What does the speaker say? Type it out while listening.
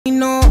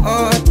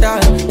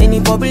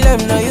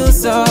problem, now you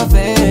solve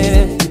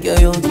it. Girl,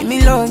 you give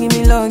me love, give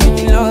me love, give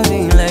me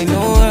loving like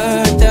no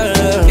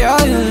other.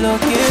 Girl, you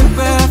looking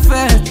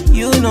perfect,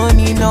 you don't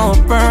need no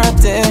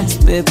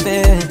protest,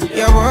 baby.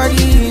 Your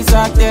body is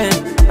hot,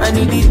 I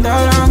need it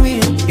all on me.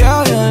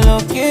 Girl, you're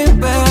looking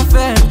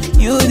perfect,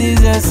 you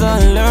deserve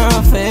some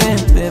love,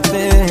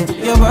 baby.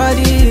 Your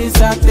body is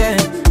hot,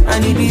 I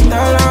need it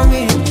all on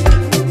me.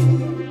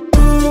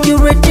 You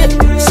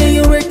ready? Say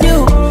you ready?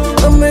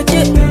 I'm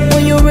ready.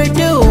 When you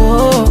ready?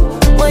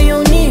 When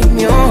you need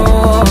me?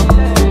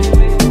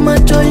 My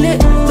jolly,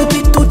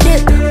 baby,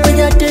 today when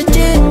I text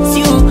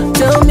you,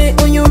 tell me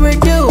when you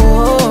ready?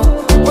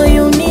 When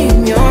you need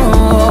me?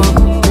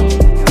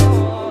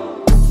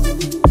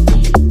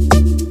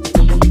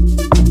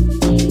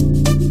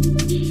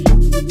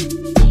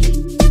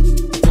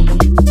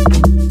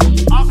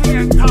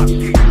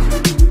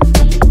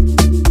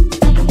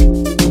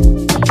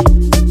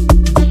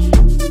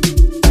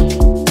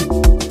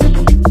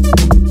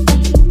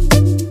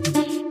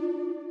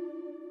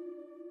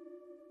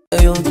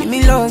 Give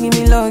me love, give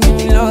me love, give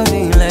me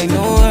loving like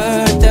no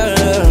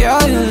other.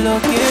 Girl, you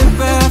looking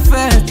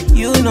perfect,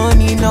 you don't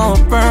need no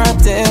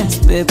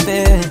protest,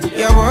 baby.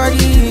 Your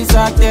body is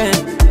hot,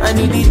 I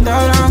need it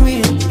all on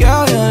me.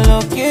 Girl, you're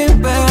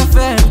looking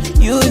perfect,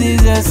 you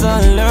deserve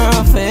some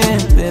love,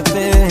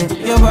 baby.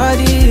 Your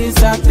body is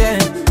hot,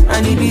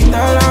 I need it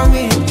all on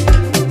me.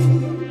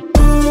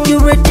 You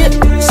ready?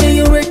 Say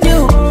you ready?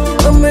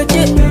 I'm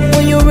ready.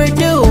 When you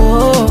ready?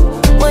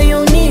 When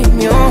you need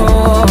me?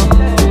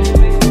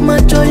 My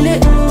jolly,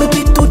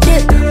 baby,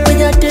 today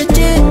when I text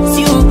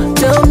you,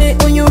 tell me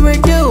when you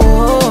ready,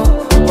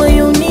 when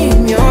you need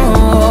me.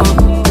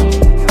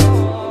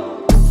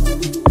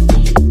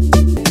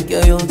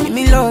 Girl, you give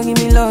me love, give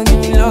me love, give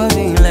me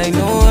loving like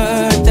no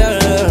other.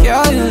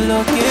 Girl, you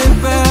looking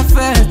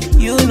perfect,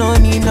 you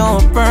don't need no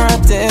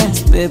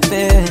protest,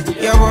 baby.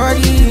 Your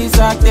body is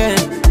hot,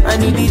 I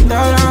need it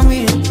all on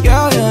me.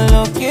 Girl, you're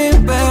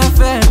looking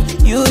perfect,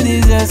 you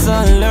deserve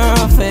some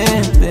love,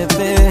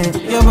 baby.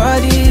 Your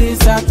body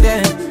is hot,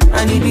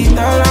 I need it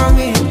all on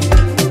me.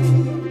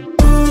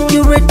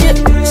 You ready?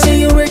 Say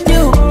you ready?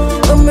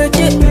 I'm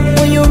ready.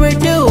 When you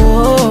ready?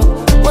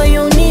 When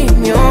you need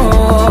me?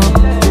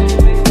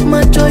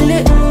 My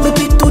jolly,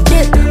 baby,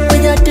 today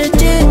when I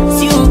text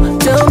you,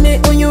 tell me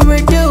when you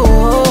ready?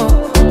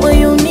 When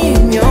you need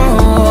me?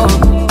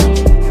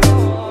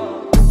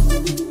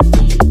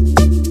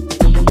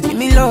 Give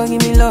me love,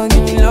 give me love,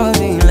 give me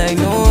loving like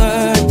no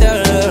other.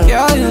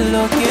 Girl, you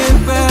looking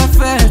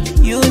perfect,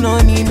 you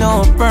don't need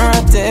no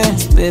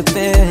protest,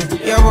 baby.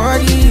 Your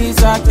body is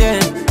hot,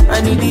 I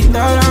need it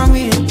all on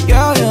me.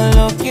 Girl, you're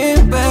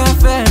looking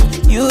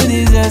perfect, you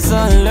deserve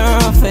some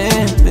love,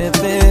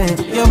 baby.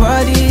 Your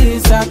body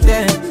is hot,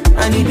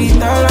 I need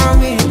it all on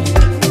me.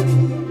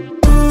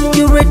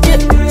 You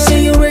ready?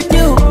 Say you ready?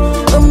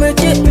 I'm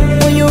ready.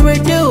 When you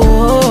ready?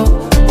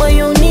 When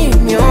you need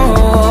me?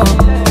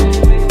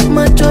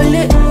 My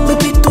jolly,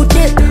 baby,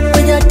 today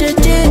when I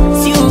text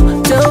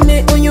you, tell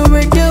me when you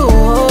ready?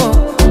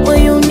 When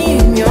you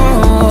need me?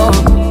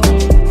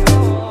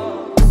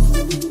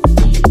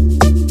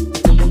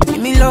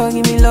 Give me love,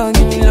 give me love,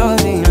 give me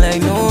loving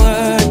like no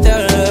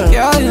other.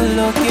 Girl, you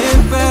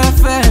looking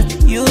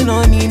perfect, you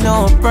don't need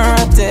no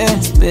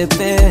protest,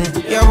 baby.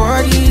 Your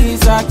body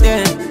is hot,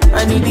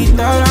 I need it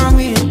all on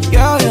me.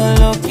 Girl, you're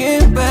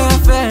looking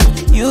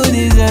perfect, you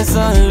deserve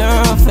some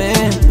love,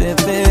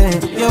 baby.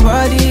 Your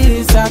body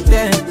is hot,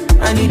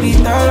 I need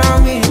it all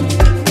on me.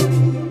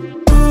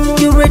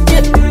 You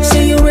ready?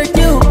 Say you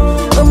ready?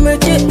 I'm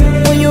ready.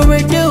 When you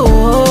ready?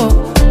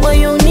 When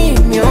you need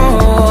me?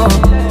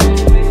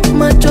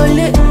 My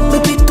jolly,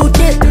 baby,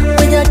 today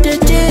when I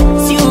text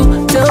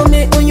you, tell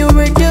me when you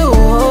ready?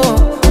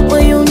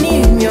 When you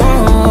need me?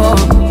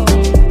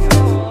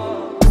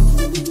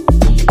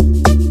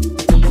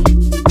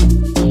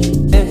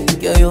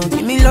 Girl, you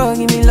give me love,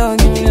 give me love,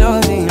 give me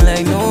loving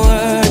like no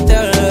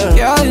other.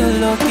 Girl, you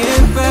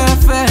looking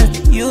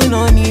perfect, you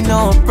don't need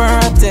no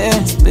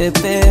protest,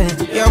 baby.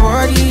 Your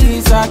body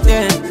is hot,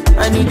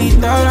 I need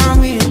it all on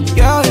me.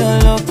 Girl, you're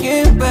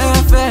looking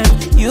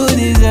perfect, you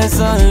deserve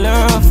some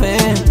love,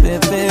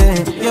 baby.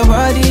 Your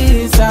body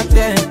is hot,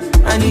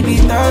 I need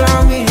it all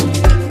on me.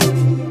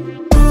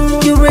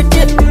 You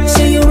ready?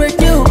 Say you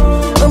ready?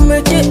 I'm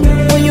ready.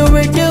 When you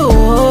ready?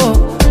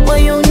 When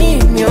you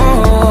need me?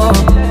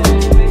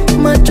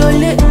 My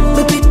jolly,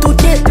 baby,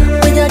 today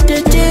when I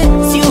text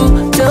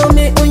you, tell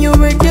me when you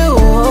ready?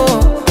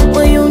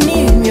 When you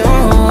need me?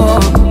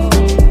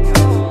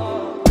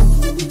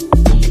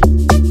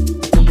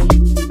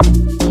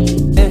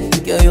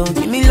 Girl, you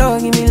give me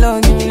love, give me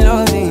love, give me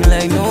loving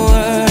like no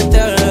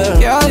other.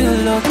 Girl, you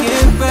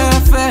looking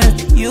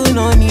perfect, you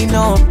don't need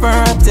no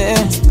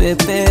protest,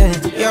 baby.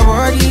 Your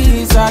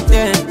body is hot,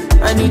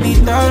 I need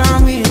it all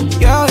on me.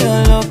 Girl,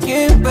 you're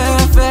looking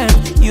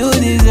perfect, you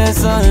deserve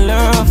some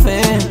love,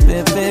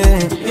 baby.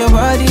 Your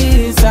body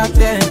is hot,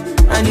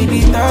 I need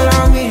it all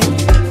on me.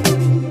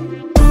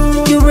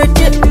 You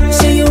ready?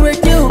 Say you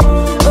ready?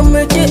 I'm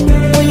ready.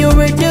 When you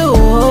ready?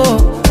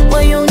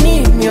 When you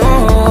need me?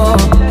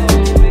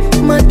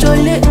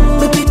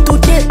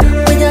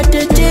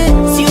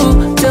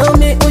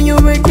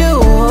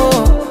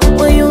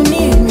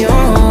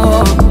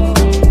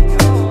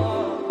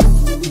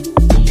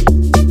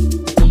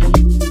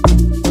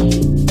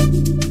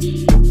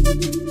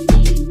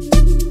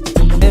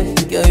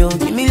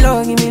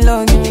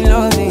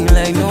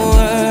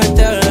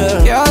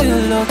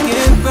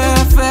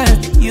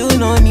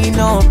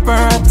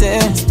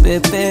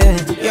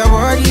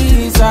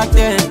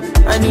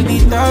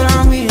 all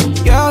on me.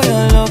 Girl,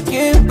 you're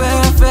looking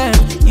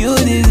perfect. You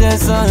deserve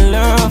some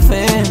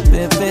loving,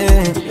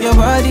 baby. Your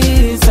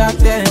body is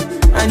acting,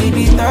 I need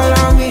it all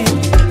on me.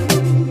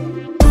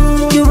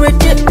 You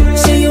ready?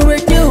 Say you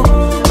ready?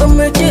 I'm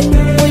ready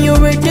when you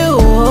ready.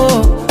 Oh.